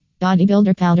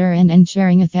Bodybuilder powder and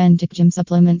ensuring authentic gym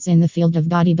supplements in the field of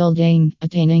bodybuilding.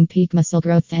 Attaining peak muscle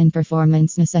growth and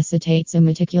performance necessitates a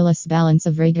meticulous balance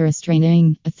of rigorous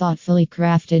training, a thoughtfully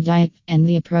crafted diet, and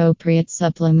the appropriate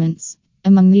supplements.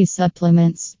 Among these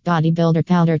supplements, bodybuilder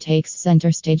powder takes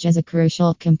center stage as a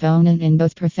crucial component in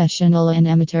both professional and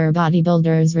amateur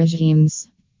bodybuilders' regimes.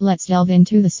 Let's delve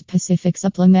into the specific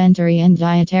supplementary and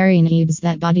dietary needs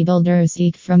that bodybuilders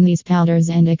seek from these powders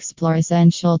and explore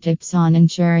essential tips on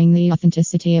ensuring the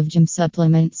authenticity of gym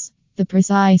supplements. The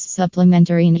precise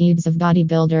supplementary needs of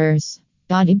bodybuilders.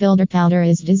 Bodybuilder powder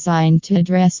is designed to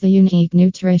address the unique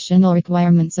nutritional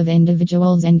requirements of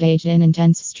individuals engaged in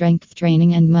intense strength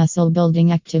training and muscle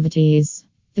building activities.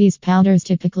 These powders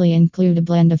typically include a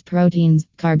blend of proteins,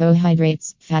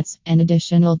 carbohydrates, fats, and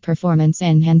additional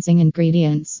performance-enhancing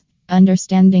ingredients.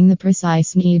 Understanding the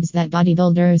precise needs that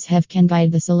bodybuilders have can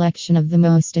guide the selection of the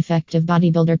most effective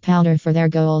bodybuilder powder for their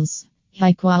goals.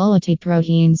 High-quality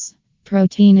proteins.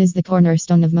 Protein is the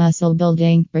cornerstone of muscle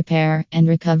building, repair, and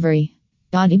recovery.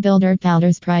 Bodybuilder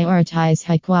powders prioritize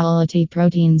high-quality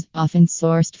proteins, often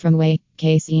sourced from whey,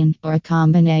 casein, or a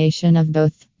combination of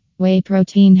both. Whey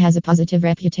protein has a positive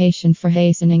reputation for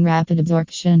hastening rapid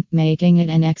absorption, making it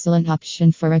an excellent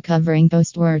option for recovering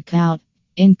post-workout.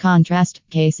 In contrast,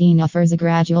 casein offers a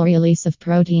gradual release of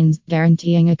proteins,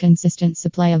 guaranteeing a consistent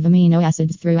supply of amino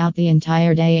acids throughout the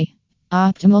entire day.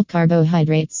 Optimal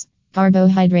carbohydrates.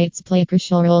 Carbohydrates play a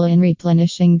crucial role in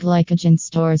replenishing glycogen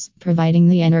stores, providing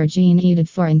the energy needed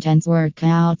for intense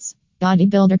workouts.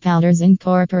 Bodybuilder powders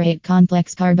incorporate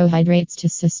complex carbohydrates to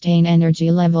sustain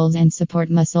energy levels and support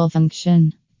muscle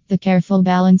function. The careful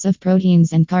balance of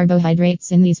proteins and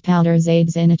carbohydrates in these powders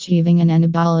aids in achieving an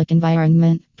anabolic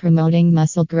environment, promoting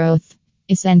muscle growth.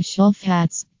 Essential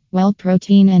fats. While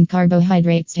protein and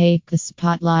carbohydrates take the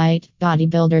spotlight,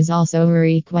 bodybuilders also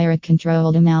require a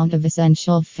controlled amount of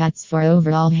essential fats for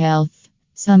overall health.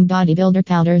 Some bodybuilder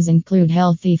powders include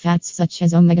healthy fats such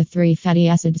as omega-3 fatty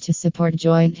acids to support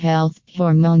joint health,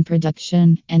 hormone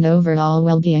production, and overall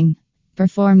well-being.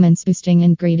 Performance boosting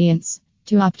ingredients.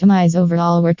 To optimize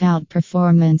overall workout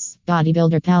performance,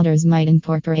 bodybuilder powders might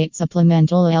incorporate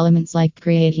supplemental elements like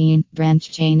creatine,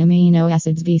 branched-chain amino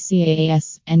acids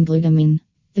BCAAs, and glutamine.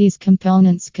 These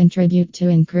components contribute to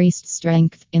increased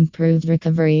strength, improved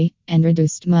recovery, and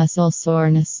reduced muscle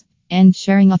soreness.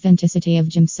 Ensuring authenticity of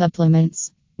gym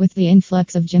supplements. With the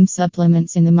influx of gym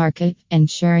supplements in the market,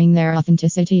 ensuring their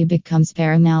authenticity becomes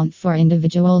paramount for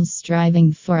individuals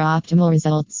striving for optimal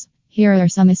results. Here are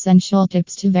some essential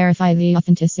tips to verify the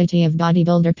authenticity of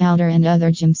bodybuilder powder and other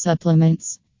gym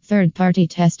supplements. Third-party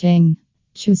testing.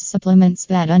 Choose supplements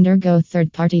that undergo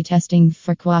third-party testing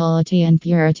for quality and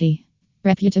purity.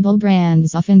 Reputable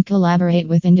brands often collaborate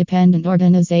with independent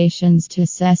organizations to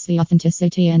assess the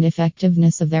authenticity and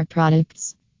effectiveness of their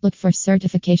products. Look for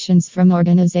certifications from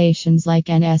organizations like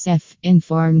NSF,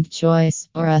 Informed Choice,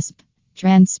 or USP.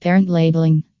 Transparent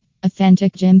labeling.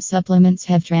 Authentic gym supplements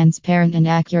have transparent and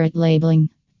accurate labeling.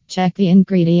 Check the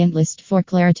ingredient list for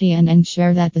clarity and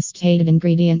ensure that the stated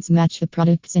ingredients match the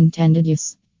product's intended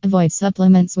use. Avoid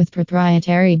supplements with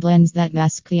proprietary blends that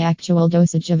mask the actual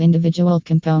dosage of individual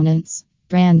components.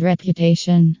 Brand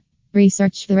reputation.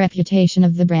 Research the reputation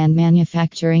of the brand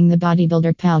manufacturing the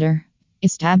bodybuilder powder.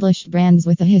 Established brands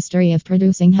with a history of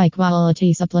producing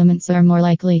high-quality supplements are more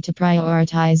likely to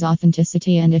prioritize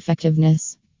authenticity and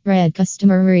effectiveness. Read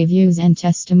customer reviews and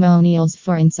testimonials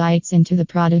for insights into the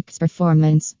product's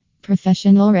performance.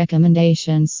 Professional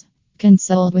recommendations.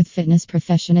 Consult with fitness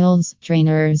professionals,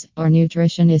 trainers, or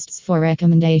nutritionists for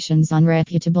recommendations on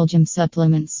reputable gym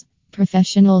supplements.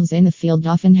 Professionals in the field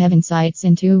often have insights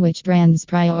into which brands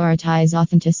prioritize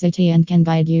authenticity and can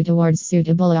guide you towards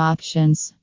suitable options.